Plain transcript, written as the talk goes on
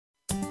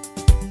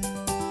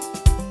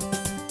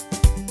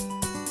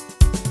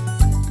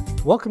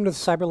Welcome to the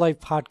Cyber Life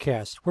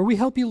Podcast, where we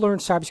help you learn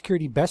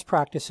cybersecurity best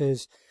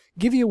practices,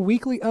 give you a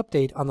weekly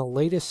update on the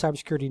latest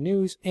cybersecurity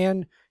news,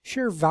 and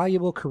share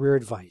valuable career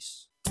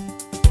advice.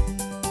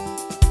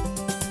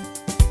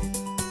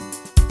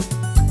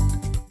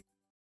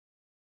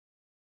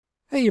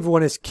 Hey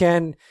everyone, it's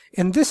Ken.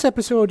 In this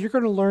episode, you're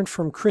going to learn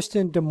from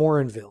Kristin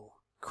Demoranville.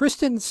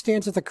 Kristin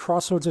stands at the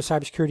crossroads of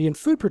cybersecurity and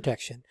food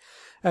protection.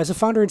 As a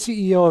founder and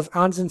CEO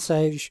of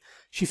Sage,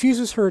 she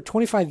fuses her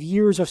 25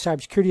 years of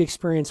cybersecurity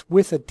experience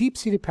with a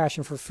deep-seated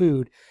passion for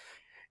food.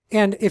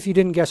 And if you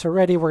didn't guess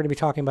already, we're going to be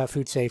talking about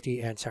food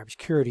safety and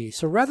cybersecurity.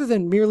 So rather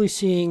than merely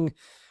seeing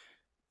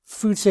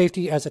food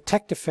safety as a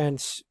tech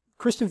defense,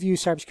 Kristin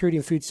views cybersecurity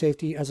and food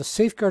safety as a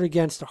safeguard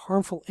against the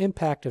harmful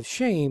impact of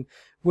shame,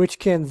 which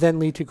can then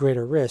lead to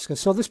greater risk. And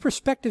so this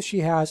perspective she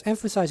has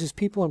emphasizes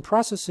people and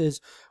processes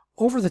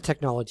over the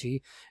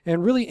technology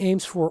and really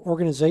aims for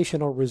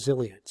organizational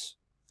resilience.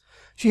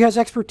 She has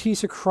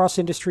expertise across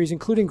industries,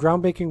 including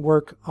groundbreaking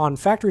work on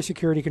factory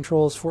security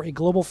controls for a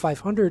Global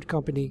 500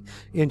 company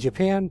in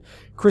Japan.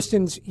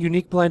 Kristin's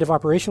unique blend of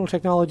operational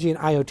technology and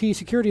IoT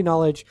security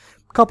knowledge,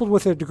 coupled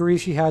with a degree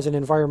she has in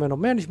environmental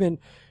management,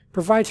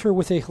 provides her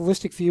with a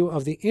holistic view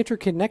of the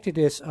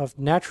interconnectedness of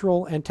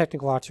natural and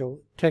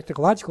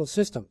technological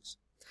systems.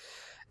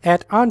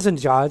 At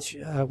Sage,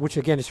 which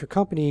again is her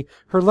company,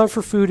 her love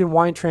for food and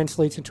wine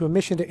translates into a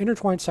mission to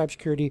intertwine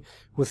cybersecurity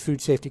with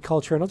food safety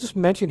culture. And I'll just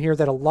mention here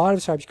that a lot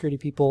of cybersecurity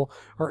people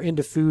are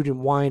into food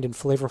and wine and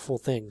flavorful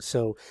things.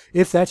 So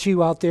if that's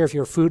you out there, if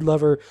you're a food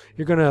lover,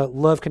 you're going to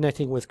love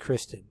connecting with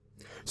Kristin.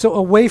 So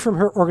away from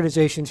her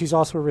organization, she's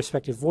also a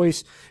respected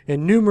voice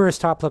in numerous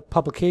top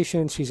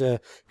publications. She's a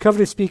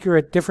coveted speaker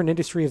at different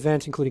industry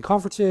events, including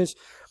conferences.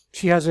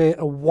 She has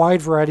a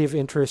wide variety of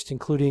interests,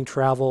 including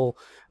travel,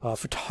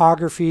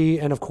 photography,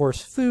 and of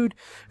course food,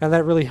 and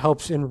that really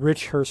helps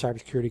enrich her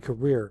cybersecurity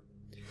career.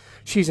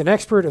 She's an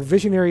expert, a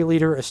visionary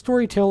leader, a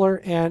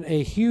storyteller, and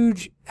a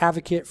huge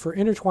advocate for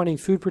intertwining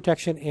food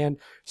protection and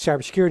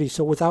cybersecurity.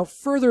 So without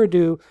further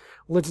ado,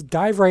 let's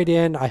dive right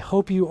in. I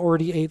hope you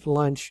already ate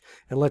lunch,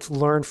 and let's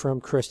learn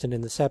from Kristin in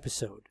this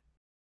episode.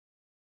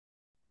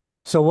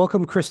 So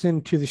welcome,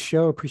 Kristin, to the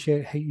show.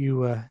 Appreciate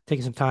you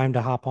taking some time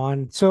to hop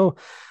on. So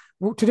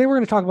today we're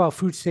going to talk about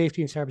food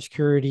safety and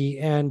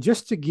cybersecurity. And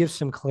just to give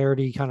some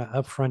clarity kind of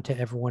upfront to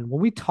everyone,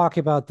 when we talk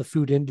about the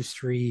food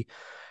industry,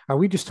 are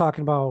we just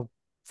talking about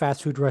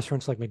fast food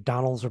restaurants like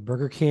McDonald's or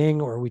Burger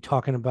King, or are we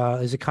talking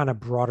about, is it kind of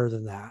broader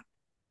than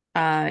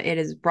that? It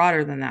is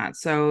broader than that.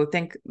 So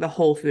think the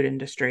whole food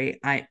industry.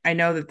 I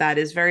know that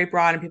is very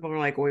broad and people are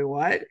like, wait,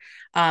 what?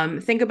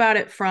 Think about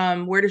it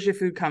from where does your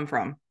food come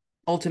from?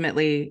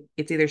 Ultimately,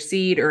 it's either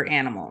seed or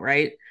animal,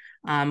 right?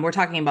 We're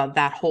talking about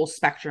that whole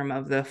spectrum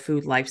of the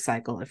food life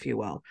cycle, if you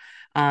will.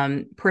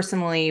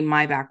 Personally,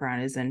 my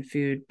background is in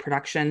food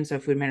production, so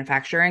food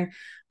manufacturing,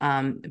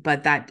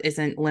 but that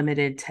isn't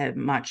limited to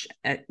much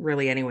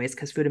really anyways,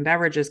 because food and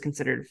beverage is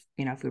considered,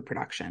 food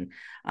production.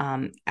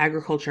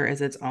 Agriculture is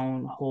its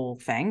own whole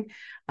thing.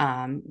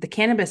 The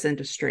cannabis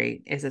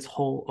industry is its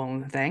whole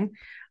own thing.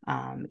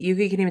 You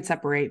can even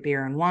separate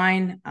beer and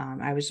wine.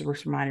 I was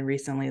reminded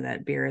recently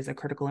that beer is a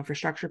critical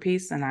infrastructure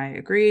piece, and I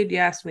agreed.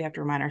 Yes, we have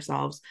to remind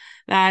ourselves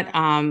that.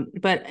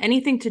 But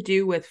anything to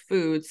do with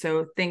food,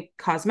 so think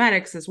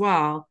cosmetics as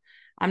well.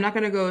 I'm not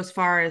going to go as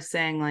far as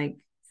saying like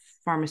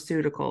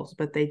pharmaceuticals,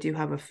 but they do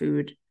have a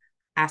food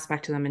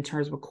aspect to them in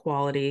terms of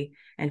quality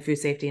and food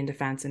safety and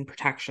defense and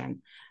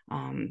protection.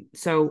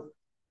 So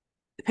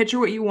picture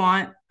what you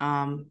want.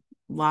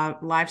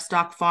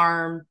 Livestock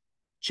farm,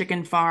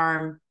 chicken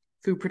farm,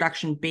 food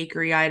production,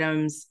 bakery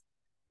items,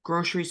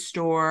 grocery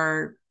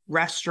store,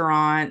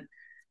 restaurant.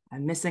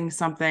 I'm missing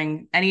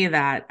something. Any of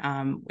that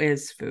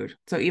is food.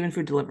 So even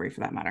food delivery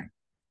for that matter.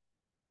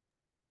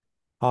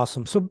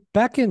 Awesome. So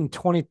back in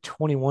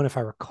 2021, if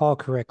I recall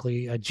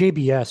correctly,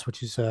 JBS,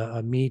 which is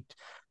a meat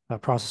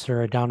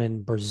processor down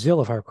in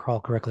Brazil, if I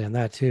recall correctly on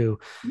that too,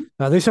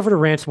 they suffered a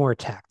ransomware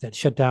attack that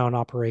shut down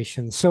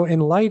operations. So in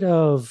light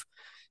of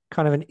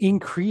kind of an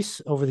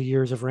increase over the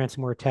years of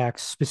ransomware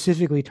attacks,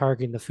 specifically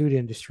targeting the food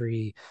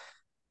industry,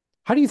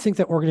 how do you think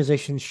that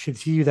organizations should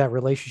view that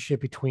relationship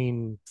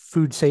between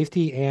food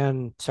safety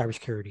and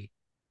cybersecurity?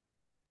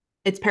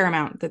 It's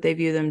paramount that they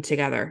view them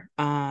together.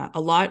 A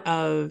lot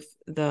of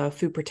the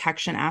food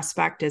protection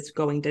aspect is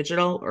going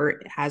digital, or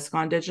it has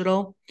gone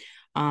digital.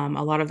 A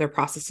lot of their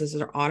processes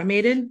are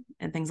automated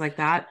and things like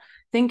that.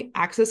 Think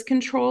access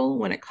control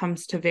when it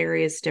comes to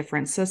various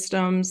different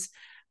systems.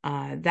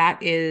 That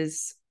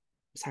is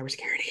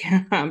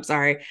cybersecurity. I'm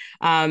sorry.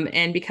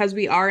 And because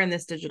we are in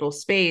this digital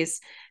space,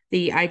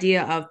 the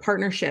idea of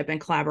partnership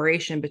and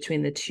collaboration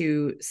between the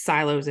two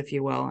silos, if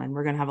you will, and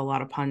we're going to have a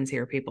lot of puns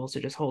here, people, so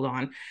just hold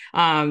on,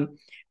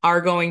 are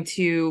going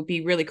to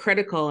be really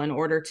critical in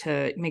order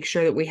to make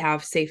sure that we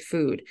have safe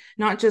food,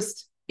 not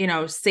just,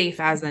 safe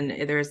as in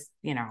there's,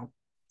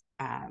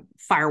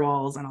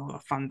 firewalls and all the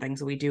fun things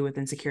that we do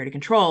within security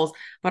controls,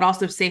 but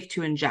also safe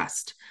to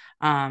ingest.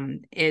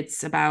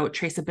 It's about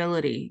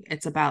traceability.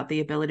 It's about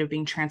the ability of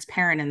being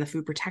transparent in the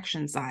food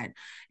protection side.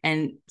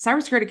 And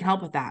cybersecurity can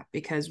help with that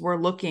because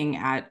we're looking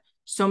at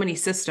so many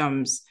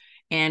systems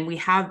and we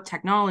have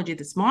technology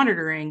that's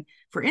monitoring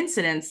for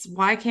incidents,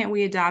 why can't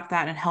we adapt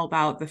that and help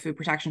out the food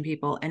protection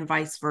people and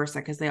vice versa?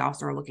 Because they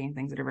also are looking at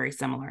things that are very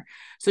similar.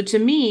 So to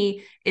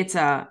me, it's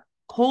a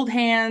hold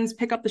hands,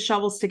 pick up the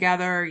shovels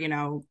together,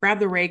 grab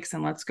the rakes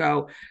and let's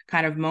go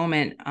kind of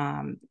moment.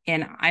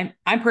 And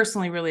I'm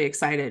personally really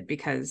excited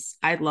because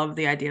I love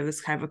the idea of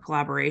this kind of a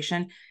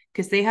collaboration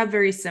because they have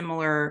very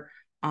similar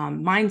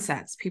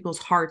mindsets. People's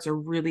hearts are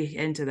really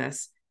into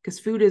this because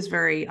food is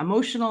very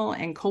emotional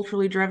and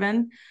culturally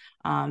driven.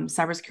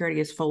 Cybersecurity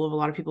is full of a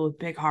lot of people with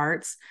big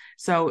hearts.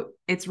 So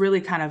it's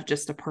really kind of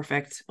just a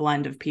perfect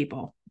blend of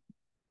people.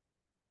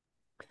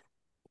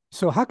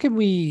 So how can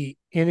we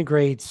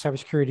integrate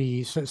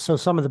cybersecurity? So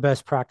some of the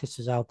best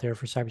practices out there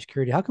for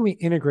cybersecurity, how can we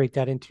integrate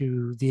that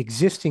into the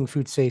existing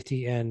food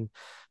safety and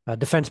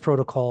defense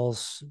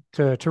protocols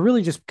to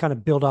really just kind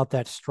of build out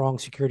that strong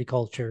security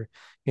culture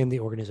in the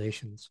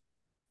organizations?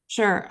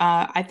 Sure.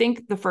 I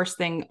think the first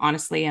thing,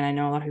 honestly, and I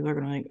know a lot of people are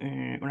going to be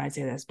like, when I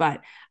say this, but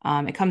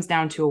it comes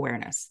down to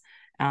awareness.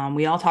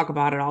 We all talk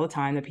about it all the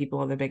time that people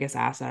are the biggest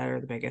asset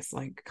or the biggest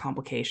like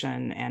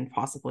complication and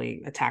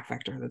possibly attack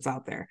vector that's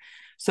out there.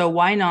 So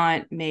why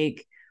not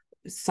make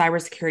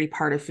cybersecurity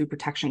part of food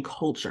protection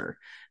culture?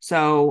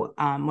 So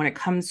when it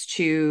comes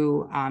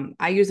to, I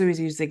always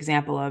use the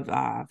example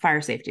of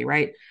fire safety,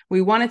 right? We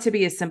want it to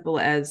be as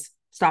simple as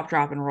stop,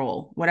 drop, and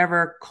roll.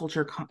 Whatever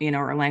culture,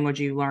 or language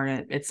you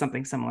learn, it's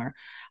something similar.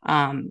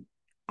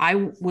 I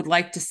would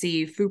like to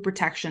see food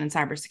protection and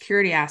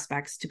cybersecurity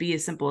aspects to be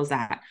as simple as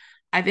that.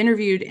 I've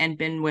interviewed and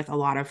been with a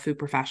lot of food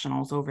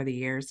professionals over the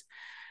years,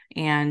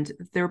 and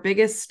their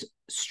biggest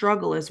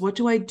struggle is, what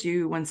do I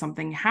do when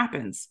something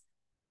happens?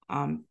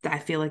 I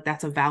feel like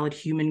that's a valid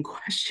human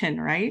question,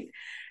 right?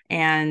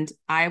 And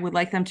I would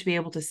like them to be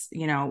able to,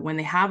 when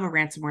they have a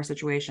ransomware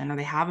situation or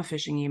they have a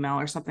phishing email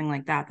or something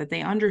like that, that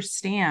they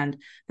understand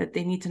that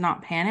they need to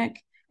not panic.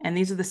 And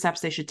these are the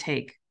steps they should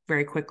take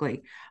very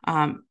quickly.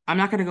 I'm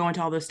not going to go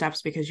into all those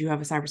steps because you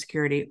have a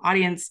cybersecurity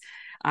audience,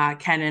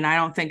 Ken, and I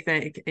don't think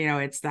that,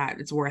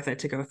 it's worth it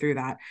to go through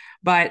that.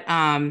 But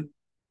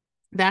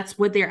that's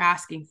what they're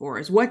asking for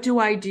is, what do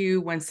I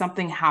do when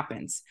something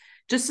happens?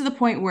 Just to the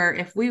point where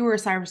if we were a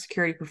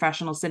cybersecurity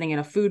professional sitting in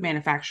a food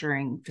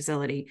manufacturing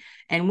facility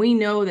and we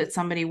know that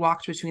somebody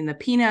walked between the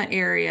peanut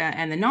area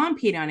and the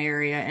non-peanut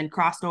area and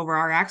crossed over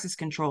our access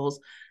controls,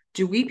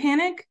 do we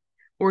panic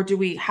or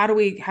how do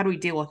we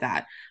deal with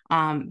that?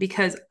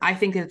 Because I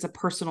think that it's a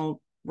personal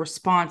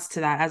response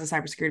to that as a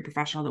cybersecurity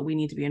professional that we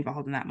need to be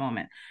involved in that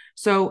moment.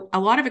 So a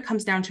lot of it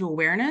comes down to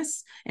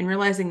awareness and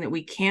realizing that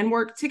we can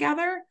work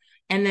together.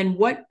 And then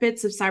what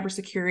bits of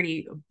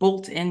cybersecurity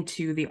bolt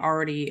into the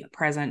already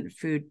present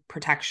food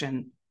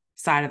protection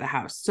side of the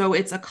house. So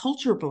it's a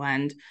culture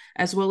blend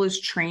as well as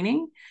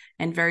training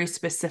and very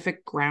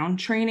specific ground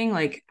training,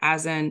 like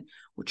as in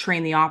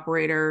train the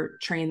operator,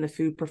 train the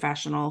food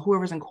professional,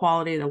 whoever's in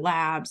quality, the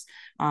labs,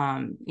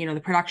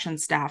 the production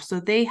staff. So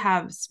they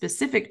have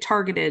specific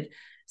targeted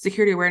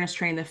security awareness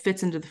training that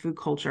fits into the food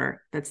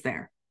culture that's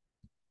there.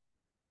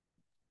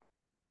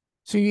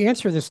 So you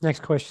answered this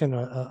next question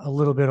a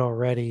little bit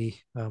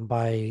already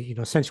by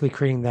essentially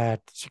creating that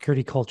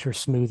security culture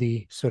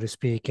smoothie, so to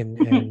speak,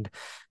 and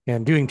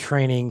doing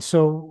training.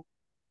 So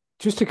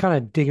just to kind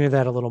of dig into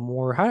that a little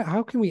more,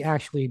 how can we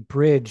actually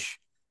bridge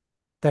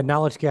that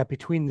knowledge gap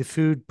between the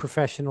food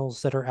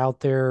professionals that are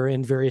out there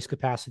in various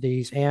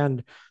capacities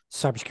and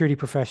cybersecurity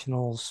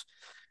professionals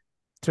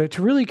to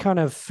really kind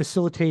of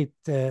facilitate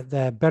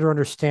the better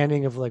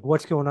understanding of like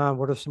what's going on,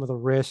 what are some of the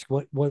risks,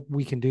 what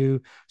we can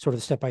do sort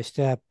of step by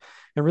step,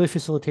 and really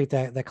facilitate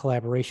that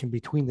collaboration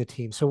between the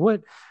teams. So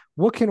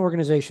what can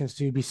organizations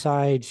do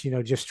besides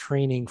just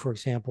training, for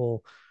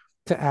example,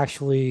 to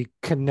actually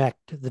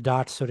connect the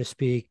dots, so to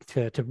speak,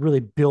 to really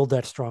build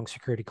that strong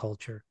security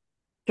culture?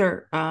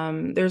 Sure.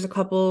 There's a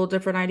couple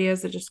different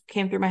ideas that just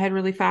came through my head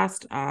really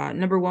fast.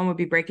 Number one would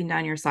be breaking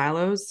down your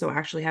silos. So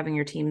actually having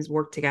your teams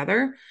work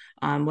together,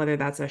 whether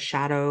that's a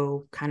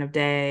shadow kind of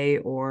day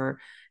or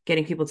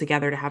getting people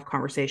together to have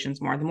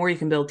conversations more. The more you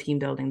can build team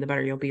building, the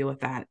better you'll be with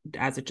that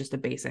as just a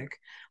basic,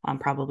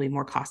 probably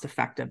more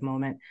cost-effective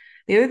moment.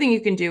 The other thing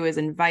you can do is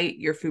invite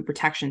your food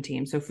protection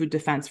team. So food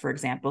defense, for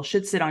example,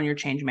 should sit on your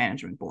change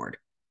management board,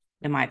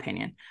 in my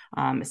opinion,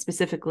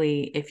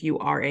 specifically if you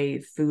are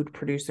a food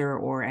producer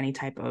or any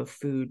type of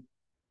food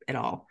at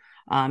all.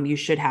 You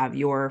should have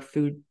your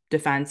food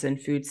defense and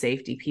food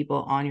safety people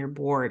on your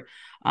board.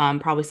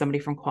 Probably somebody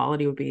from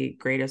quality would be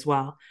great as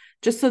well,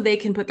 just so they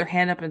can put their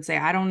hand up and say,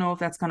 I don't know if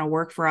that's going to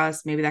work for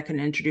us. Maybe that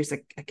can introduce a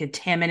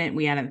contaminant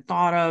we hadn't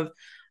thought of.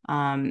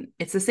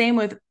 It's the same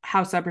with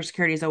how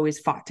cybersecurity has always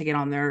fought to get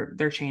on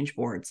their change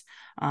boards.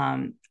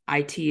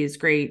 IT is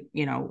great,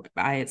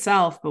 by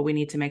itself, but we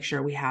need to make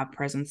sure we have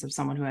presence of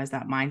someone who has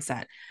that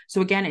mindset.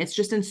 So again, it's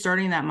just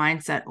inserting that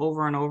mindset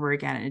over and over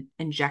again and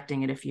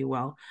injecting it, if you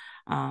will.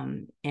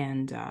 I'm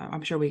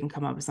sure we can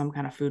come up with some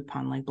kind of food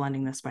pun, like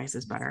blending the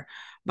spices better.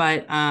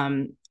 But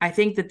I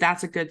think that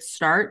that's a good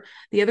start.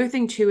 The other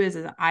thing too is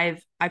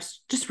I've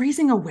just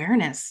raising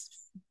awareness.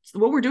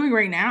 What we're doing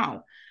right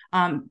now.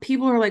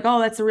 People are like, oh,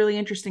 that's a really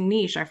interesting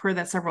niche. I've heard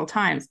that several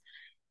times.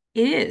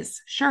 It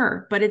is,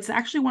 sure, but it's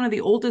actually one of the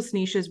oldest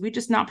niches. We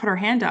just not put our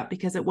hand up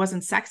because it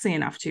wasn't sexy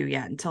enough to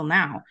yet until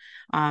now.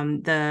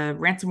 The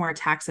ransomware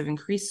attacks have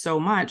increased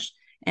so much,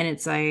 and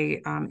it's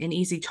an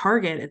easy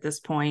target at this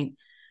point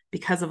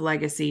because of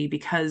legacy,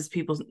 because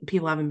people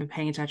haven't been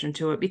paying attention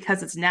to it,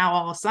 because it's now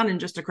all of a sudden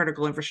just a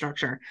critical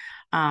infrastructure.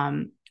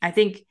 I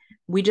think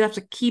we just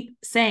have to keep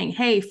saying,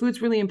 hey,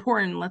 food's really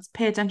important. Let's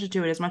pay attention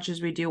to it as much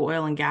as we do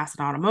oil and gas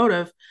and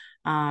automotive.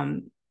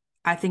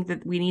 I think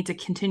that we need to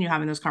continue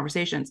having those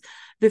conversations.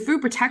 The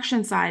food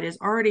protection side has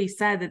already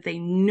said that they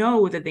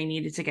know that they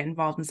needed to get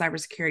involved in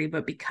cybersecurity,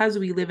 but because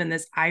we live in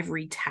this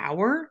ivory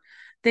tower,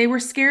 they were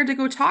scared to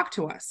go talk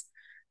to us.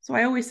 So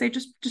I always say,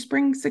 just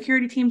bring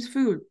security teams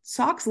food.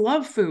 SOCs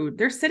love food.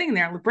 They're sitting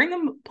there. Bring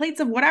them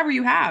plates of whatever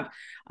you have,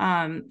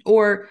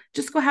 or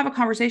just go have a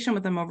conversation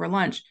with them over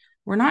lunch.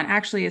 We're not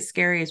actually as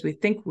scary as we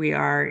think we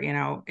are.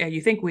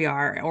 You think we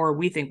are, or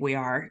we think we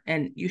are,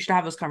 and you should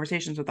have those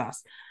conversations with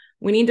us.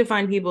 We need to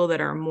find people that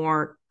are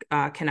more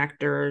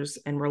connectors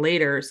and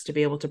relators to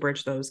be able to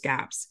bridge those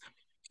gaps.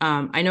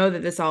 I know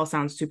that this all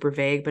sounds super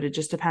vague, but it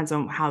just depends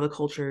on how the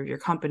culture of your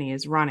company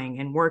is running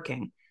and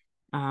working.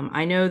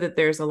 I know that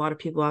there's a lot of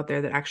people out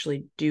there that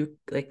actually do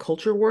like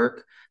culture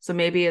work. So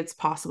maybe it's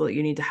possible that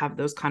you need to have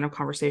those kind of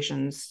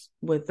conversations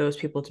with those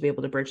people to be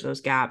able to bridge those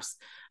gaps,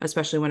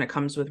 especially when it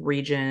comes with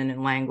region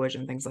and language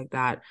and things like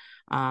that.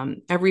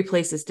 Every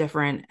place is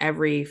different.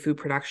 Every food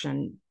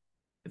production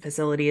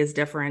facility is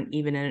different,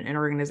 even in an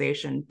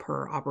organization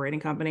per operating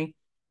company.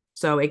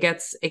 So it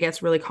gets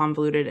really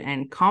convoluted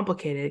and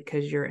complicated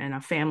because you're in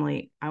a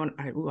family.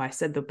 I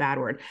said the bad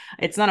word.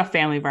 It's not a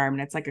family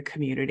environment. It's like a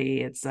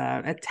community. It's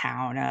a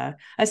town,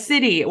 a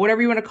city,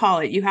 whatever you want to call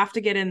it. You have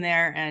to get in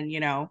there and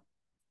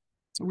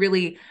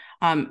really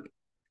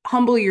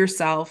humble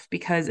yourself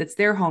because it's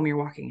their home you're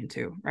walking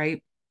into,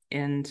 right?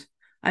 And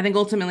I think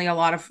ultimately a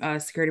lot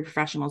of security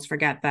professionals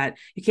forget that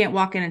you can't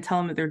walk in and tell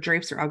them that their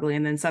drapes are ugly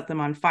and then set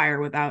them on fire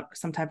without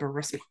some type of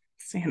response,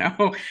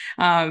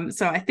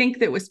 So I think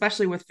that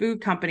especially with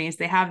food companies,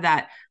 they have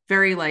that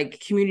very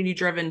like community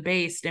driven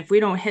based. If we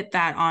don't hit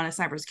that on a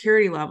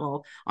cybersecurity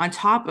level on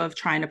top of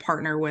trying to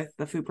partner with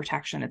the food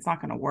protection, it's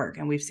not going to work.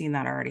 And we've seen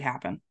that already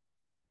happen.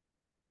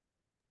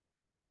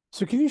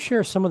 So can you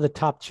share some of the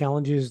top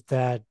challenges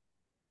that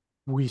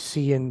we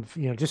see in,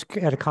 just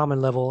at a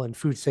common level in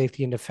food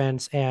safety and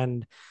defense?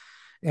 And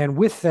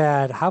with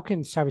that, how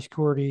can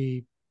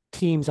cybersecurity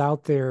teams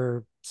out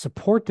there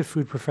support the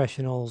food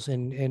professionals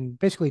in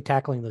basically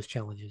tackling those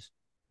challenges?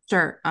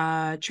 Sure.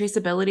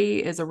 Traceability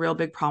is a real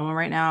big problem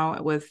right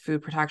now with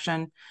food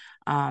protection.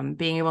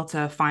 Being able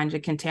to find a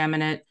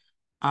contaminant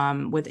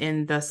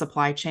within the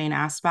supply chain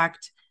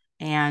aspect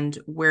and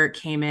where it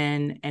came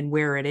in and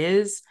where it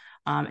is.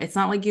 It's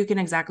not like you can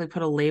exactly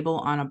put a label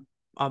on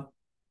a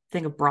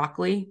thing of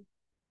broccoli,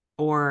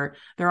 or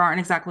there aren't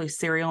exactly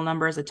serial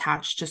numbers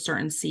attached to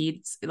certain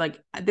seeds. Like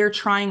they're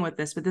trying with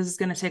this, but this is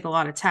going to take a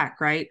lot of tech,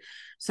 right?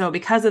 So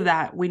because of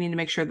that, we need to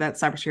make sure that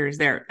cybersecurity is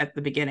there at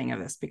the beginning of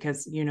this,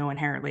 because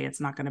inherently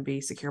it's not going to be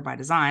secure by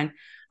design,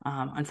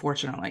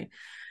 unfortunately.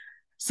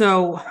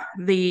 So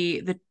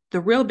the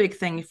real big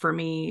thing for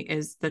me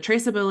is the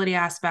traceability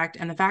aspect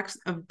and the fact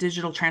of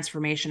digital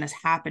transformation is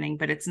happening,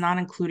 but it's not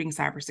including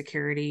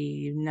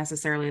cybersecurity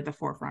necessarily at the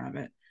forefront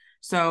of it.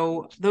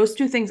 So those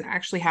two things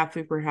actually have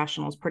food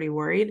professionals pretty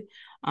worried.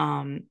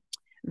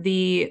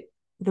 The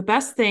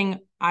best thing,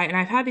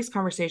 I've had these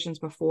conversations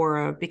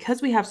before,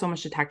 because we have so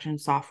much detection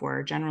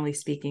software, generally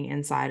speaking,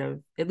 inside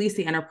of at least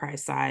the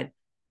enterprise side,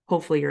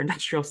 hopefully your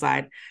industrial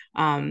side,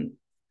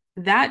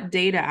 that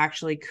data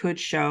actually could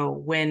show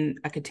when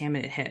a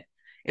contaminant hit.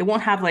 It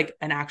won't have like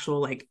an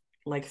actual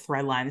like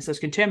thread line that says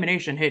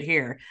contamination hit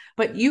here,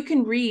 but you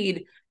can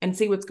read and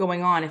see what's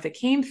going on. If it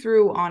came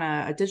through on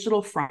a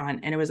digital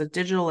front and it was a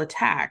digital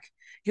attack,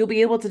 you'll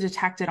be able to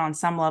detect it on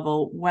some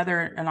level,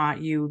 whether or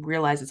not you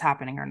realize it's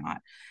happening or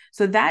not.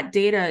 So that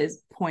data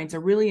points are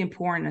really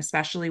important,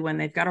 especially when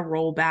they've got to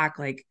roll back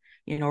like,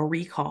 a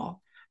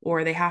recall,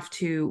 or they have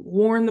to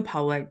warn the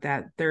public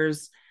that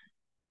there's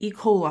E.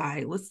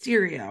 coli,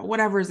 listeria,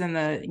 whatever's in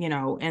the,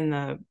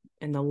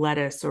 in the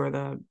lettuce or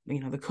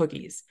the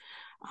cookies.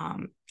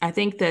 I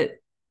think that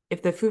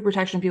if the food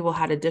protection people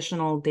had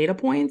additional data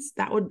points,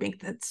 that would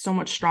make that so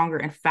much stronger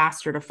and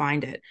faster to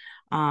find it.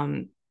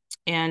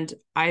 And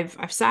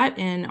I've sat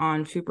in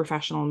on food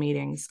professional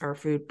meetings or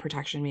food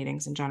protection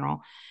meetings in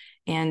general.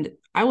 And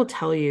I will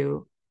tell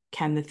you,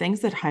 Ken, the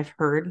things that I've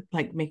heard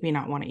like make me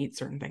not want to eat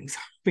certain things, to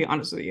be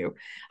honest with you.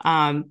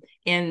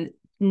 And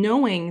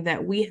knowing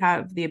that we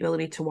have the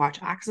ability to watch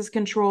access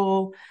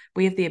control,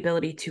 we have the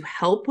ability to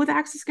help with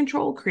access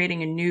control,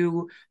 creating a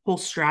new whole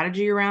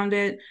strategy around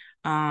it.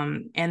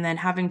 And then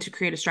having to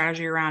create a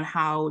strategy around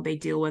how they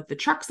deal with the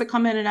trucks that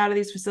come in and out of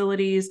these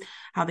facilities,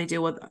 how they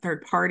deal with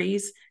third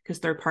parties, because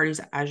third parties,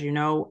 as you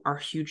know, are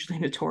hugely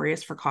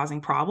notorious for causing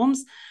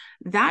problems.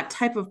 That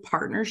type of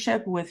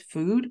partnership with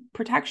food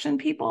protection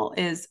people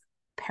is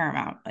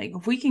paramount. Like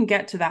if we can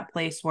get to that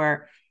place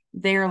where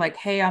they're like,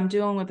 hey, I'm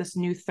dealing with this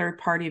new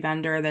third-party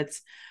vendor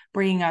that's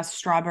bringing us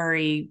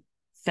strawberry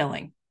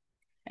filling.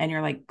 And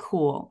you're like,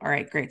 cool. All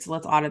right, great. So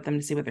let's audit them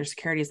to see what their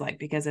security is like,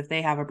 because if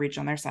they have a breach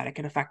on their side, it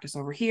could affect us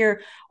over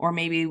here. Or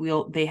maybe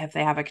they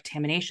have a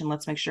contamination.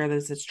 Let's make sure that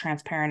it's as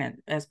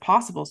transparent as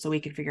possible so we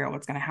can figure out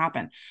what's going to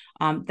happen.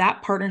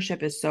 That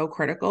partnership is so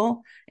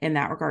critical in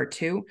that regard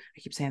too. I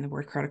keep saying the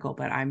word critical,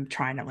 but I'm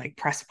trying to like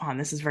press upon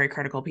this is very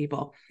critical,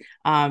 people.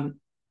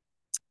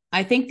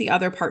 I think the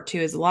other part too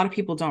is a lot of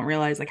people don't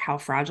realize like how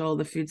fragile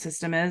the food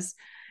system is.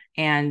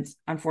 And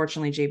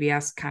unfortunately,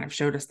 JBS kind of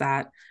showed us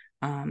that.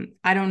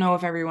 I don't know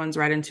if everyone's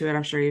read into it.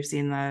 I'm sure you've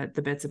seen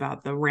the bits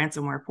about the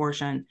ransomware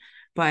portion,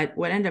 but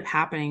what ended up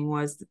happening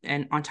was,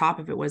 and on top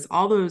of it was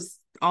all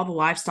the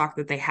livestock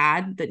that they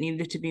had that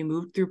needed to be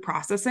moved through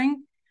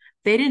processing,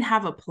 they didn't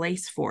have a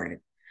place for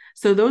it.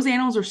 So those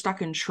animals were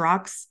stuck in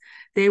trucks.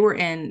 They were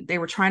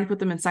trying to put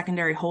them in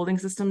secondary holding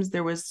systems.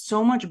 There was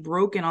so much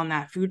broken on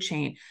that food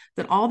chain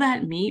that all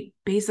that meat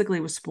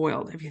basically was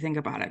spoiled, if you think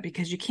about it,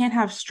 because you can't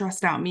have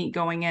stressed out meat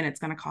going in. It's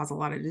going to cause a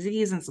lot of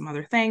disease and some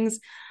other things.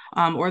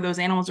 Or those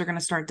animals are going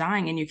to start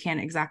dying, and you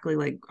can't exactly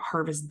like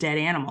harvest dead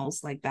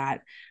animals like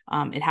that.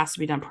 It has to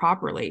be done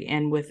properly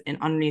and with an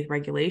underneath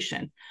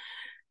regulation.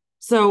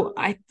 So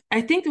I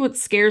think what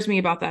scares me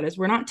about that is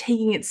we're not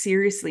taking it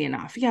seriously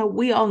enough. Yeah,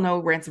 we all know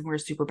ransomware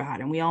is super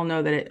bad, and we all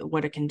know that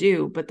what it can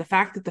do. But the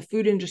fact that the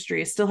food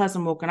industry still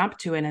hasn't woken up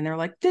to it, and they're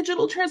like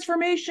digital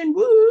transformation,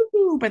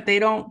 woo, but they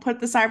don't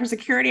put the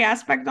cybersecurity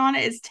aspect on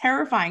it, is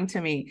terrifying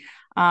to me.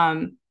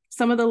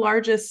 Some of the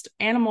largest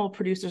animal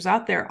producers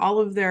out there, all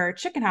of their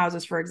chicken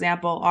houses, for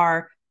example,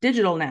 are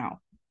digital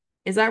now.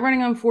 Is that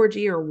running on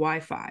 4G or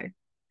Wi-Fi?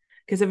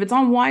 Because if it's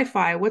on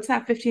Wi-Fi, what's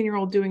that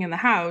 15-year-old doing in the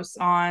house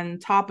on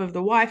top of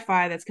the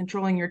Wi-Fi that's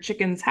controlling your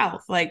chicken's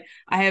health? Like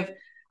I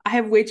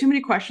have way too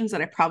many questions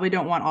that I probably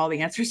don't want all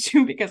the answers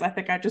to, because I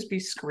think I'd just be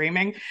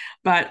screaming.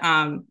 But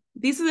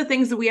these are the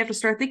things that we have to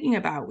start thinking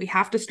about. We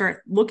have to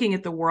start looking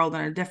at the world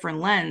in a different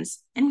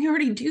lens. And we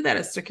already do that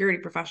as security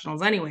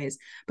professionals anyways,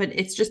 but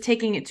it's just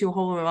taking it to a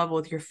whole other level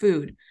with your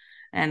food.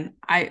 And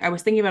I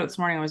was thinking about it this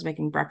morning. I was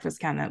making breakfast,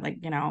 kind of like,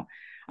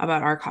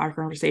 about our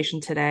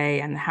conversation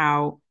today, and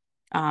how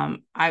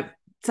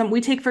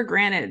we take for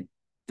granted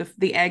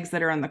the eggs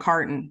that are in the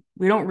carton.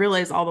 We don't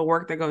realize all the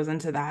work that goes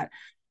into that.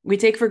 We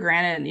take for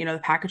granted, the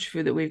packaged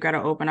food that we've got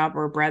to open up,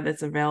 or bread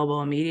that's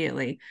available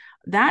immediately.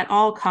 That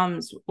all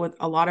comes with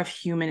a lot of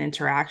human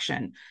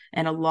interaction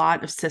and a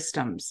lot of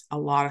systems,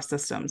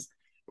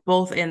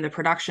 both in the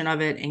production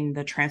of it and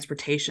the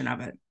transportation of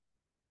it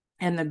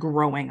and the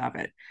growing of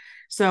it.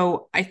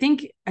 So I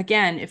think,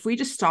 again, if we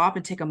just stop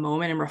and take a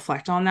moment and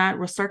reflect on that,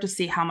 we'll start to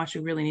see how much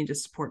we really need to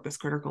support this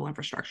critical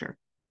infrastructure.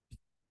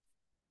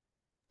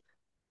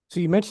 So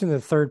you mentioned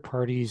the third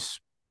parties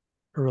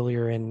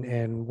earlier,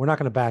 and we're not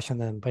going to bash on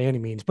them by any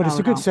means, but it's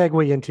a good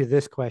segue into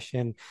this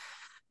question.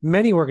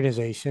 Many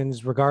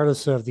organizations,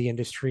 regardless of the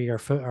industry, are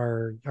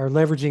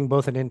leveraging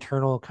both an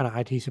internal kind of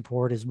IT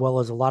support as well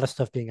as a lot of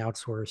stuff being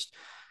outsourced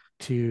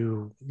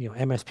to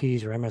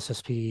MSPs or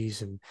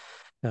MSSPs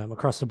and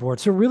across the board.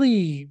 So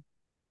really,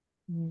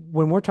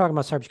 when we're talking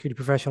about cybersecurity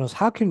professionals,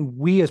 how can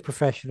we as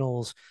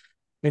professionals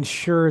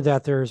ensure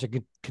that there's a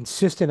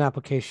consistent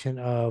application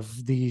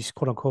of these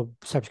quote unquote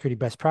cybersecurity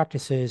best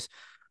practices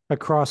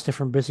across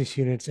different business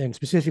units, and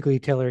specifically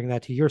tailoring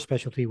that to your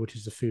specialty, which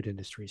is the food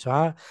industry?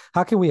 So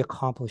how can we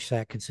accomplish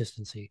that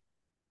consistency?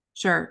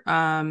 Sure.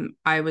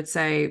 I would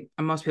say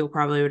most people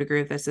probably would agree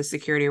with this, the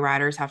security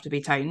riders have to be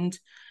tightened.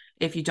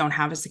 If you don't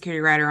have a security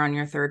rider on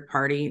your third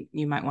party,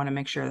 you might want to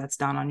make sure that's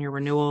done on your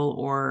renewal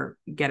or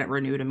get it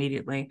renewed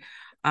immediately.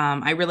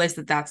 I realize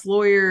that that's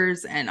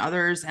lawyers and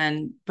others,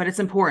 but it's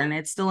important.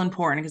 It's still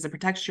important because it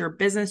protects your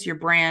business, your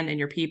brand, and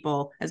your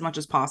people as much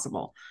as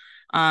possible.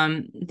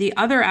 The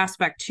other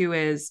aspect too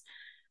is,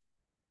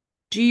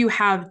 do you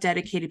have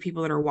dedicated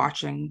people that are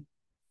watching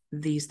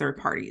these third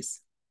parties?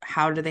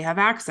 How do they have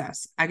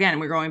access? Again,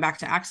 we're going back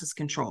to access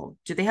control.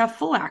 Do they have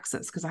full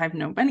access? Because I have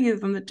known many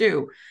of them that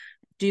do.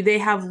 Do they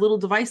have little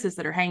devices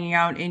that are hanging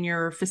out in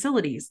your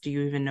facilities? Do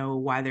you even know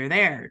why they're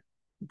there?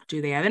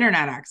 Do they have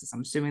internet access?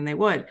 I'm assuming they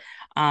would.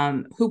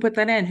 Who put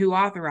that in? Who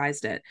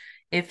authorized it?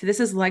 If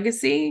this is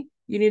legacy,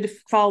 you need to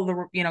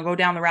follow go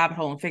down the rabbit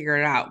hole and figure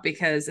it out,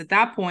 because at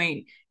that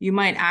point you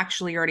might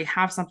actually already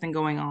have something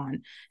going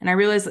on. And I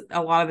realize that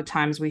a lot of the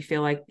times we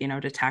feel like,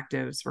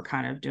 detectives, we're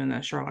kind of doing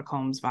the Sherlock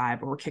Holmes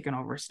vibe, or we're kicking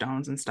over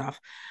stones and stuff.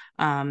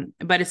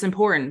 But it's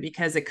important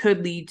because it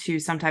could lead to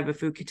some type of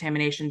food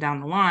contamination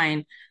down the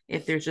line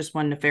if there's just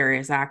one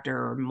nefarious actor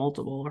or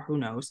multiple, or who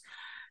knows.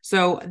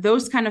 So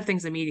those kind of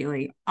things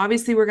immediately.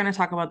 Obviously, we're going to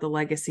talk about the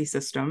legacy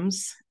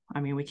systems.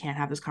 I mean, we can't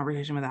have this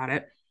conversation without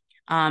it.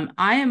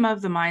 I am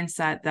of the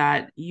mindset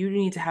that you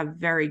need to have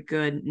very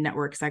good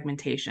network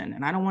segmentation.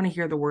 And I don't want to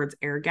hear the words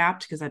air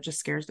gapped, because that just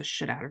scares the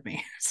shit out of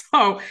me.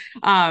 So,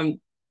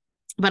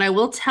 but I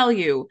will tell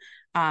you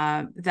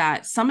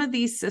that some of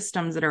these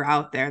systems that are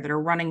out there that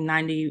are running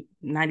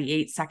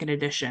 98 second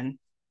edition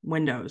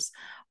Windows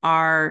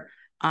are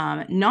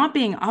not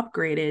being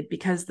upgraded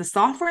because the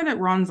software that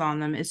runs on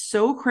them is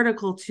so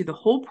critical to the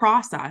whole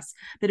process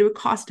that it would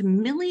cost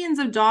millions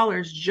of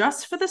dollars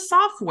just for the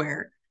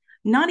software,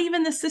 not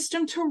even the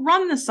system to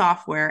run the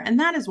software. And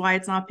that is why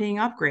it's not being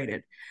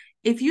upgraded.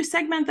 If you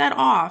segment that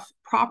off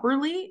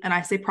properly, and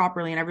I say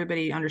properly, and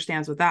everybody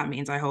understands what that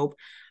means, I hope,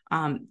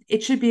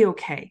 it should be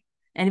okay.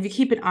 And if you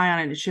keep an eye on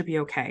it, it should be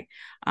okay.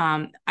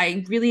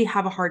 I really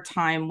have a hard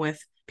time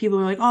with people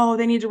who are like, oh,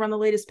 they need to run the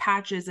latest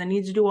patches and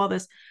need to do all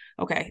this.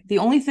 Okay, the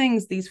only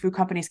things these food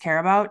companies care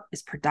about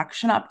is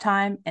production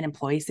uptime and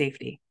employee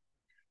safety.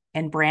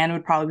 And brand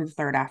would probably be the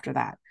third after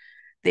that.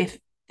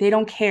 They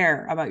don't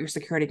care about your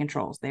security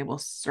controls. They will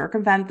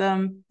circumvent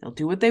them. They'll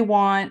do what they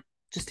want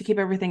just to keep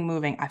everything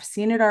moving. I've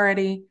seen it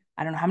already.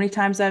 I don't know how many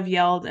times I've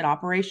yelled at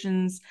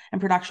operations and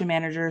production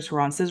managers who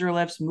are on scissor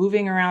lifts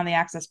moving around the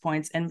access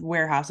points and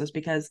warehouses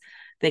because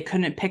they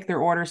couldn't pick their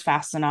orders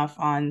fast enough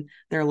on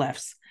their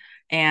lifts.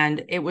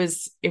 And it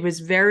was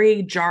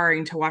very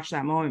jarring to watch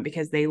that moment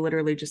because they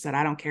literally just said,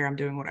 I don't care, I'm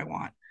doing what I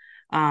want.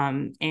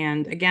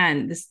 And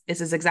again, this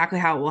is exactly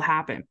how it will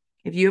happen.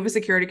 If you have a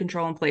security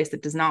control in place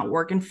that does not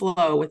work and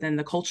flow within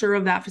the culture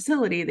of that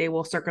facility, they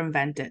will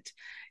circumvent it.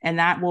 And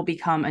that will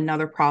become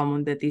another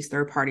problem that these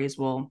third parties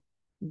will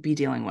be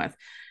dealing with.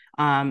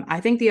 I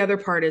think the other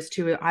part is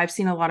too, I've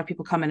seen a lot of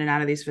people come in and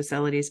out of these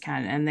facilities,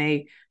 Ken, and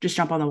they just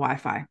jump on the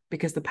Wi-Fi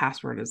because the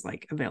password is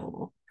like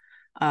available.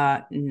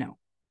 No,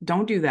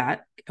 don't do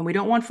that. And we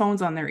don't want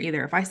phones on there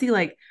either. If I see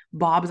like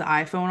Bob's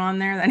iPhone on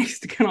there, that needs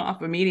to get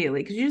off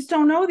immediately because you just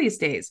don't know these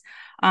days.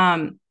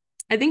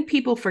 I think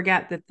people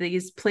forget that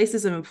these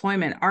places of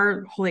employment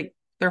are like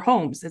their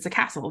homes. It's a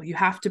castle. You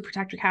have to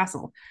protect your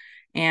castle.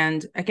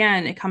 And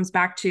again, it comes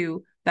back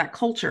to that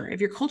culture.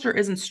 If your culture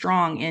isn't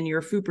strong in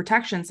your food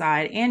protection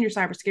side and your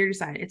cybersecurity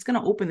side, it's going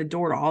to open the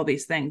door to all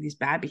these things, these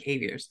bad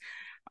behaviors.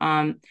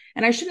 And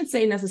I shouldn't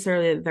say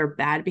necessarily that they're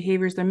bad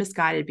behaviors, they're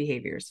misguided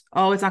behaviors.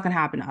 Oh, it's not going to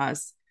happen to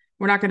us.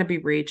 We're not going to be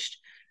breached.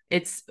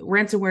 It's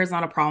ransomware is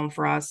not a problem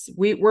for us.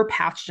 We're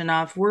patched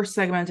enough. We're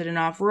segmented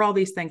enough. We're all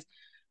these things.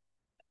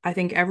 I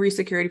think every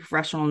security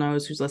professional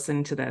knows who's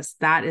listening to this,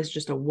 that is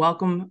just a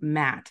welcome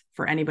mat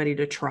for anybody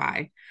to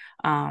try.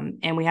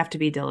 And we have to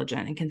be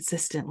diligent and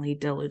consistently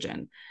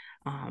diligent.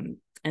 And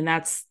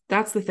that's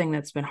the thing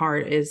that's been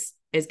hard is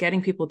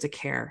getting people to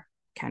care,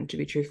 Ken, to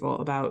be truthful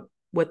about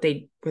what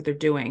they're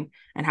doing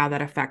and how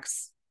that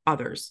affects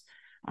others.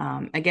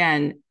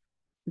 Again,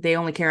 they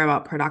only care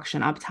about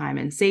production uptime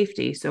and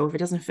safety. So if it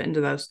doesn't fit into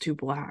those two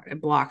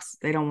blocks,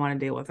 they don't want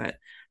to deal with it.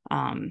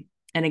 And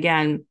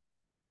again,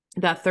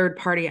 that third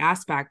party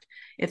aspect,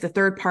 if the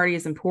third party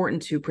is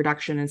important to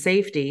production and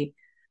safety,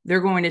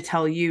 they're going to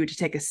tell you to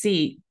take a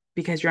seat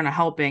because you're not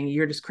helping.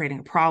 You're just creating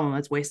a problem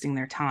that's wasting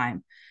their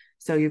time.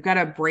 So you've got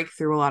to break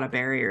through a lot of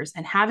barriers,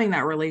 and having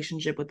that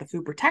relationship with the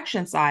food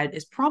protection side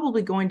is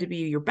probably going to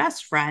be your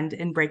best friend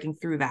in breaking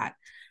through that,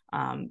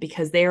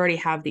 because they already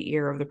have the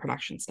ear of the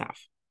production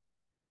staff.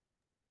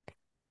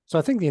 So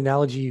I think the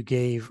analogy you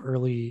gave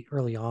early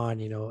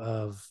on,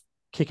 of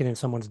kicking in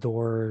someone's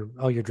door,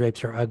 oh, your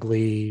drapes are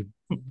ugly,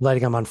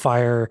 lighting them on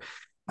fire.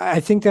 I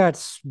think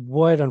that's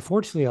what,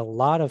 unfortunately, a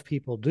lot of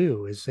people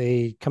do is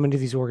they come into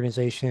these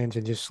organizations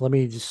and let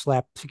me just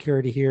slap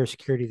security here,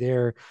 security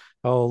there.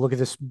 Oh, look at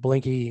this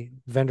blinky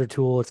vendor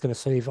tool. It's going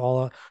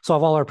to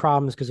solve all our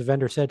problems because the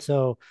vendor said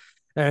so.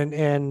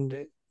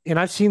 And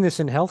I've seen this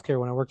in healthcare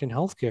when I worked in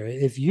healthcare.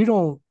 If you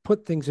don't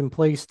put things in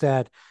place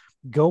that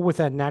go with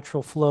that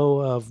natural flow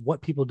of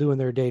what people do in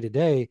their day to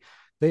day,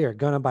 they are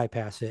going to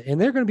bypass it. And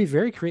they're going to be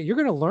very creative. You're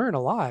going to learn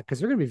a lot because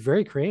they're going to be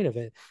very creative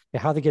at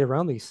how they get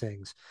around these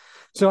things.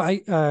 So I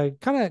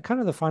kind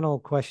of the final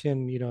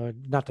question,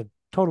 not the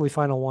totally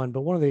final one,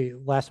 but one of the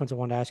last ones I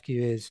want to ask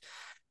you is,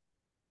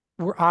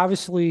 we're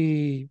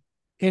obviously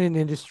in an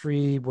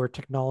industry where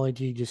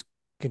technology just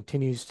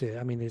continues to,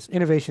 I mean, there's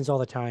innovations all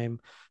the time.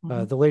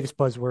 Mm-hmm. The latest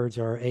buzzwords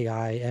are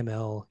AI,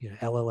 ML,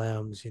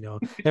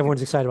 LLMs,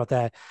 everyone's excited about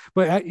that.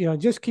 But,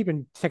 just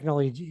keeping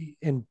technology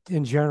in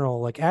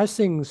general, like as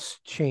things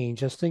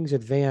change, as things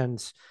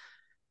advance,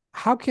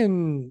 how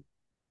can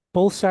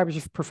both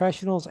cyber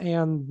professionals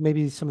and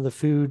maybe some of the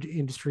food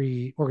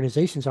industry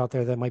organizations out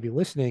there that might be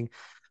listening,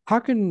 how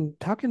can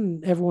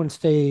everyone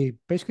stay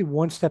basically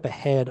one step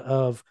ahead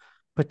of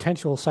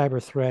potential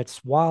cyber threats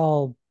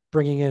while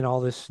bringing in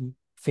all this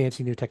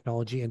fancy new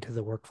technology into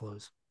the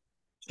workflows?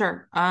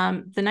 Sure.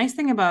 The nice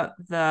thing about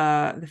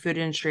the food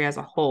industry as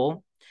a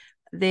whole,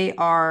 they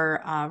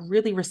are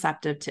really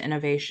receptive to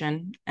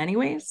innovation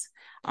anyways.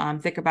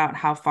 Think about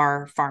how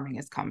far farming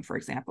has come, for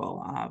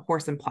example,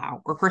 horse and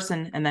plow, or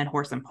person and then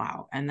horse and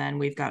plow. And then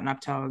we've gotten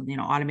up to,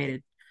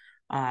 automated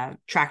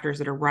tractors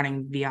that are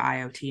running via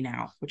IoT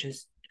now, which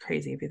is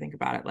crazy if you think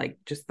about it, like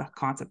just the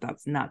concept,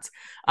 that's nuts.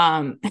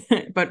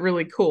 But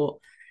really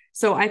cool.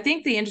 So I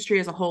think the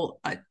industry as a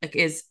whole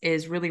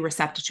is really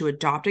receptive to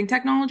adopting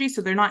technology.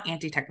 So they're not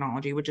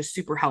anti-technology, which is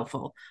super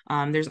helpful.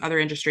 There's other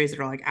industries that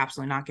are like,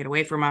 absolutely not, get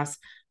away from us.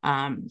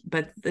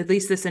 But at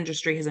least this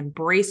industry has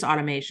embraced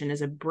automation,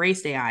 has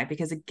embraced AI,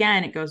 because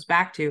again, it goes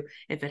back to,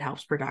 if it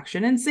helps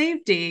production and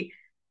safety,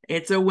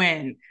 It's a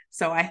win.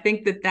 So I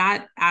think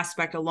that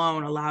aspect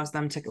alone allows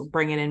them to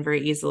bring it in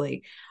very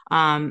easily.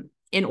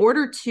 In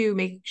order to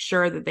make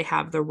sure that they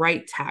have the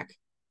right tech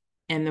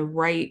and the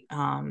right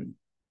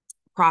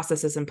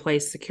processes in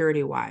place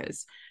security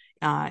wise,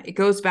 it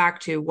goes back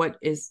to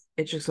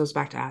it just goes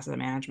back to asset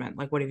management.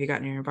 Like, what have you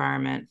got in your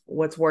environment?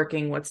 What's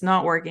working? What's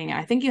not working? And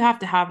I think you have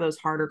to have those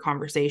harder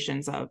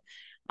conversations of,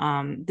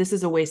 this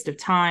is a waste of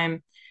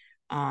time.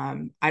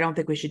 I don't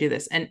think we should do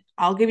this. And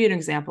I'll give you an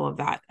example of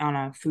that on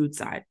a food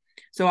side.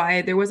 So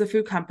there was a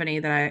food company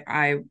that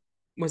I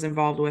was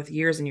involved with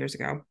years and years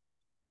ago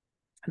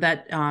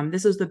that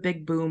this was the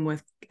big boom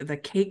with the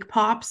cake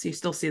pops. You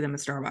still see them at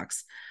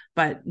Starbucks,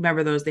 but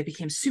remember those, they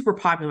became super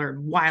popular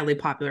and wildly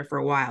popular for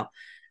a while.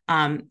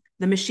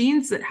 The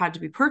machines that had to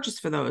be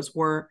purchased for those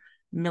were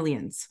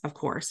millions, of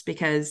course,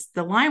 because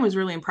the line was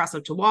really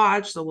impressive to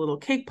watch. The little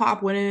cake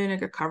pop went in,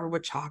 it got covered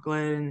with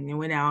chocolate and it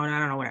went out. And I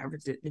don't know, whatever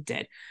it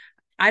did.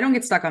 I don't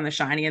get stuck on the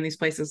shiny in these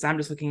places. I'm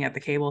just looking at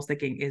the cables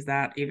thinking, is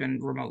that even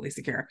remotely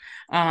secure?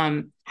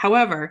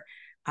 However,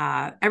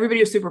 everybody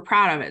was super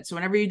proud of it. So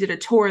whenever you did a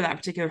tour of that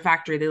particular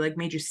factory, they like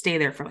made you stay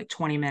there for like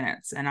 20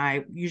 minutes. And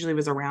I usually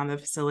was around the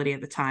facility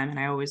at the time, and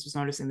I always was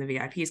noticing the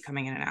VIPs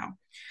coming in and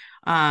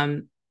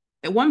out.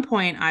 At one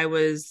point I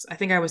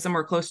think I was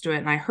somewhere close to it,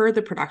 and I heard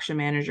the production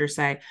manager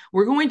say,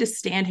 we're going to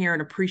stand here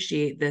and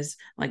appreciate this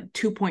like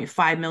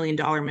 $2.5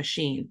 million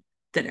machine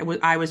that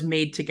I was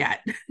made to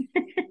get.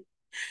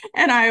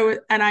 And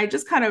I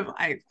just kind of,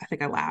 I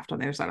think I laughed on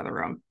the other side of the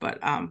room,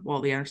 but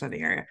the other side of the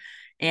area.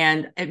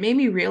 And it made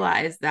me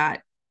realize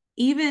that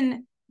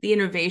even the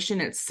innovation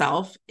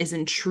itself is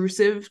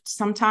intrusive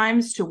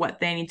sometimes to what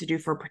they need to do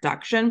for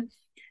production.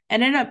 It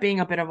ended up being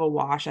a bit of a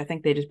wash. I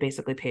think they just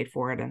basically paid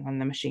for it, and then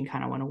the machine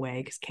kind of went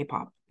away because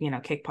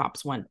cake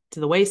pops went to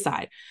the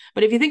wayside.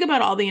 But if you think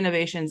about all the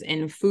innovations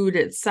in food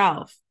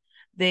itself,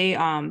 they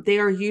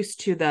are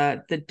used to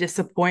the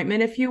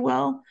disappointment, if you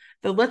will.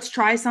 Let's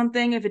try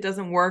something. If it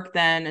doesn't work,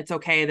 then it's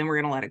okay. Then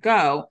we're going to let it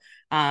go.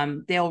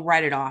 They'll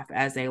write it off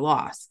as a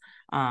loss.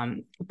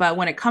 But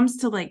when it comes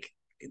to like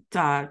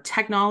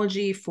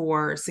technology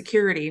for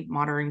security,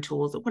 monitoring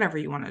tools, whatever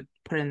you want to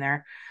put in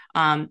there,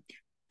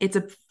 it's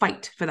a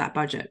fight for that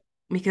budget,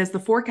 because the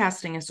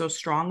forecasting is so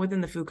strong within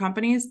the food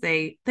companies.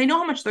 They know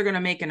how much they're going to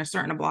make in a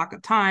certain block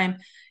of time,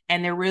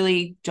 and they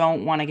really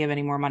don't want to give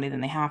any more money than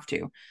they have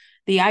to.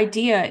 The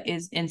idea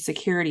is in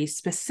security,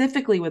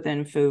 specifically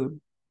within food,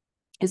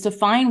 is to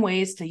find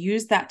ways to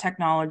use that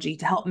technology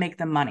to help make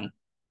them money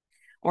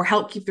or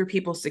help keep their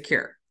people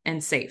secure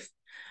and safe.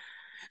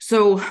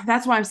 So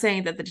that's why I'm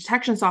saying that the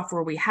detection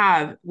software we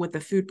have with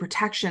the food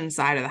protection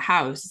side of the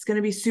house is going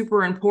to be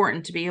super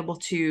important to be able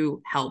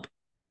to help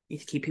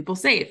keep people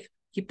safe,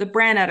 keep the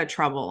brand out of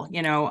trouble,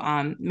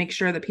 make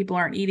sure that people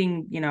aren't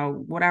eating,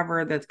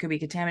 whatever that could be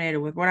contaminated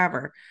with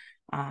whatever.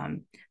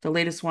 The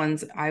latest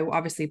ones, I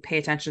obviously pay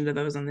attention to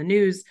those on the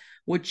news,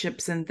 wood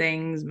chips and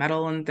things,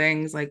 metal and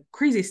things, like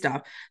crazy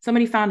stuff.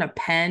 Somebody found a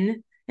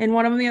pen in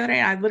one of them the other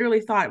day. I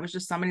literally thought it was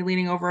just somebody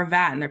leaning over a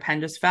vat and their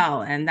pen just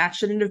fell. And that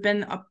shouldn't have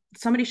been,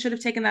 somebody should have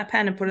taken that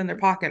pen and put it in their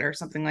pocket or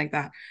something like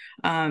that.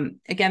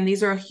 Again,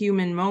 these are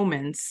human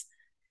moments,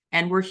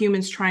 and we're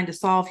humans trying to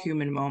solve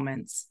human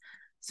moments.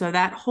 So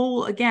that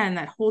whole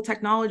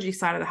technology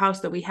side of the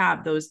house that we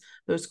have, those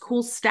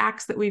cool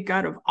stacks that we've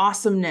got of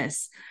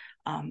awesomeness,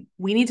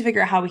 we need to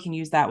figure out how we can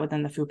use that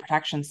within the food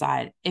protection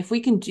side. If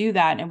we can do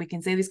that and we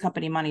can save these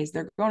company monies,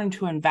 they're going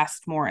to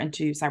invest more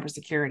into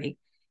cybersecurity.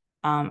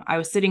 I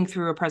was sitting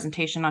through a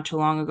presentation not too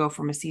long ago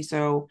from a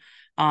CISO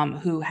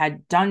who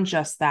had done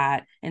just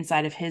that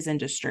inside of his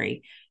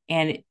industry,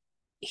 and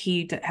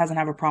he doesn't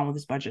have a problem with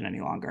his budget any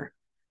longer.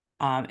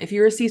 If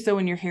you're a CISO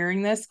and you're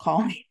hearing this,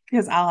 call me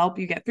because I'll help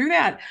you get through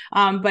that.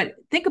 But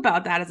think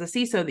about that as a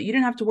CISO, that you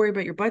didn't have to worry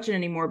about your budget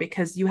anymore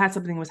because you had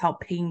something that was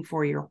help paying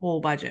for your whole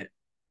budget.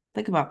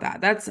 Think about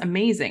that. That's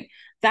amazing.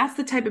 That's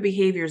the type of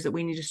behaviors that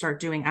we need to start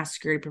doing as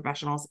security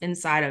professionals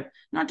inside of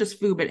not just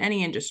food, but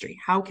any industry.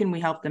 How can we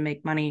help them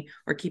make money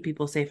or keep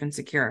people safe and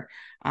secure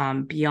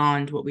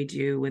beyond what we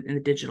do within the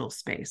digital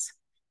space?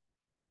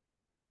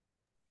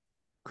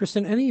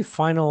 Kristin, any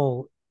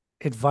final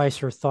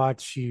advice or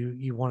thoughts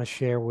you want to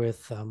share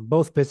with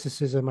both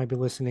businesses that might be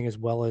listening, as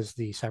well as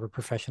the cyber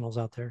professionals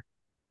out there?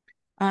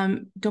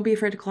 Don't be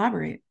afraid to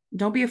collaborate.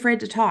 Don't be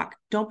afraid to talk.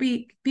 Don't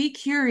be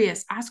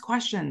curious, ask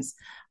questions.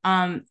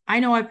 I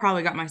know I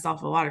probably got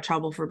myself a lot of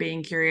trouble for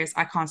being curious.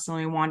 I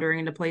constantly wandering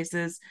into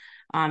places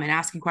and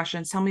asking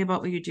questions. Tell me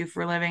about what you do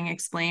for a living.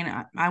 Explain.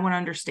 I want to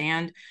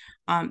understand.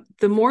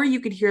 The more you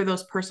could hear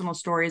those personal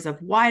stories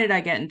of, why did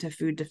I get into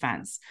food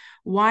defense?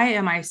 Why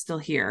am I still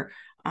here?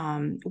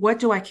 What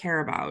do I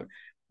care about?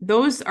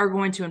 Those are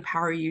going to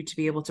empower you to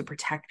be able to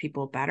protect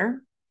people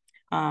better.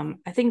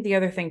 I think the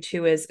other thing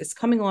too is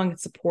coming along and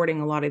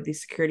supporting a lot of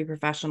these security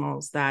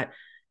professionals that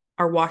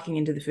are walking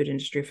into the food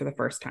industry for the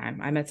first time.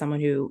 I met someone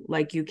who,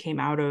 like you, came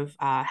out of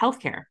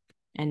healthcare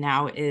and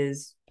now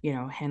is,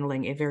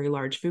 handling a very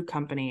large food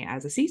company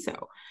as a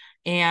CISO.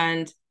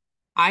 And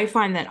I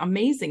find that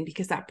amazing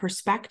because that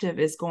perspective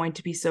is going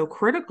to be so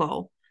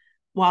critical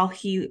while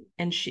he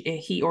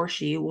or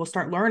she will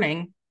start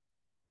learning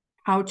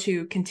how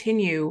to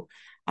continue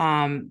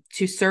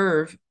to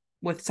serve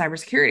with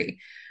cybersecurity.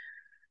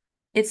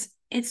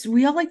 It's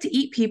we all like to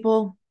eat,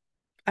 people.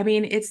 I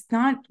mean, it's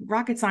not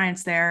rocket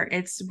science there.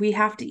 We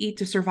have to eat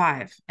to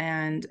survive.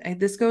 And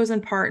this goes in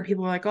part, and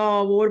people are like,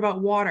 oh, well, what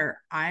about water?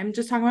 I'm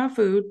just talking about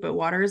food, but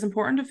water is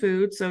important to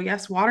food. So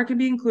yes, water can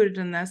be included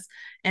in this.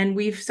 And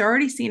we've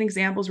already seen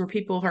examples where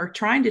people are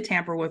trying to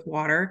tamper with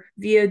water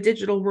via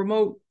digital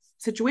remote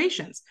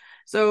situations.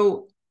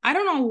 So I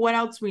don't know what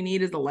else we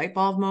need as a light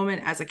bulb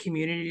moment as a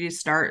community to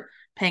start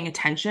paying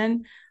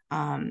attention.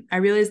 I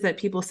realize that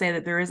people say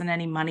that there isn't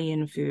any money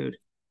in food,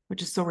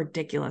 which is so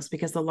ridiculous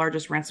because the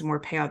largest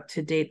ransomware payout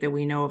to date that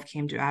we know of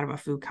came out of a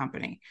food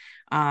company.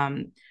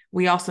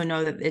 We also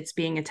know that it's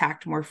being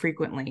attacked more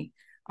frequently.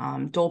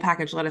 Dole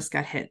package lettuce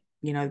got hit,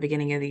 at the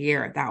beginning of the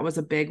year. That was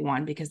a big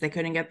one because they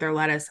couldn't get their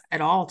lettuce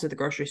at all to the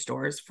grocery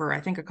stores for,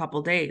 I think, a couple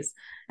of days.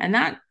 And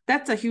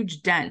that's a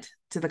huge dent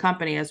to the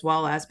company, as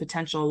well as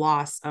potential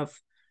loss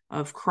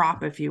of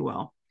crop, if you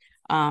will.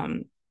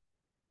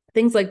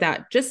 Things like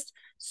that. Just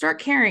start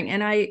caring.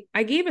 And I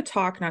gave a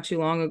talk not too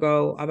long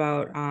ago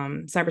about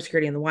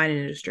cybersecurity in the wine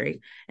industry.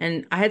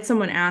 And I had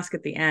someone ask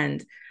at the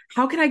end,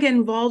 how can I get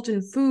involved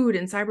in food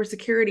and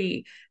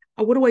cybersecurity?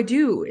 What do I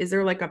do? Is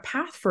there like a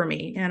path for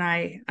me? And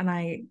I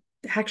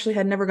actually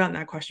had never gotten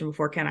that question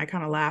before, Ken. I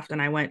kind of laughed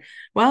and I went,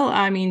 well,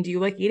 I mean, do you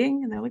like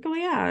eating? And they're like, oh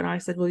yeah. And I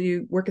said, well,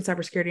 you work in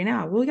cybersecurity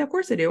now? Well, yeah, of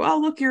course I do. Oh,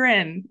 look, you're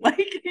in.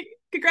 Like,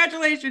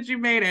 congratulations, you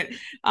made it.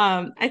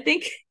 I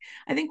think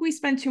we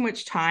spend too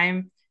much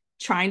time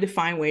trying to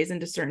find ways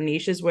into certain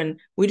niches when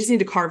we just need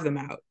to carve them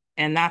out.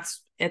 And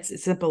it's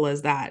as simple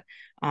as that.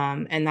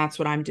 And that's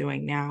what I'm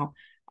doing now.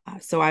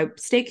 So I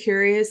stay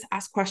curious,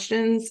 ask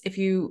questions. If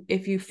you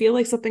feel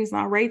like something's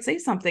not right, say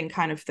something,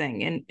 kind of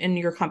thing in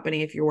your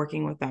company if you're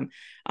working with them.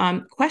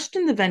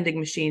 Question the vending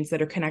machines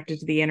that are connected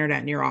to the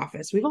internet in your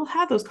office. We've all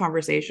had those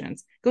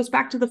conversations. It goes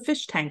back to the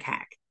fish tank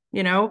hack,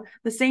 the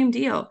same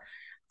deal.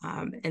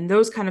 And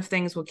those kind of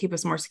things will keep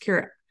us more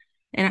secure.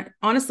 And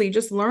honestly,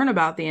 just learn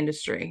about the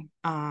industry.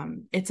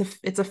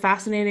 It's a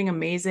fascinating,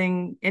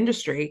 amazing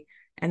industry.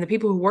 And the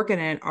people who work in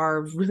it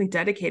are really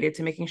dedicated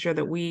to making sure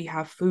that we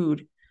have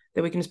food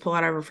that we can just pull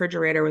out of our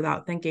refrigerator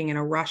without thinking in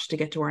a rush to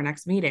get to our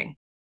next meeting.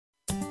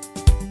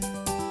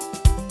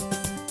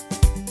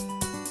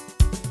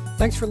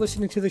 Thanks for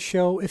listening to the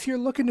show. If you're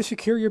looking to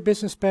secure your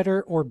business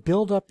better or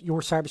build up your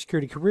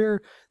cybersecurity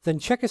career, then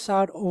check us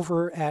out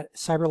over at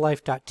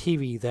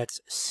cyberlife.tv. That's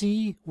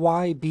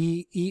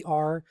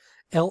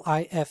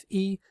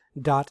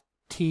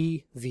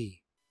CYBERLIFE.tv.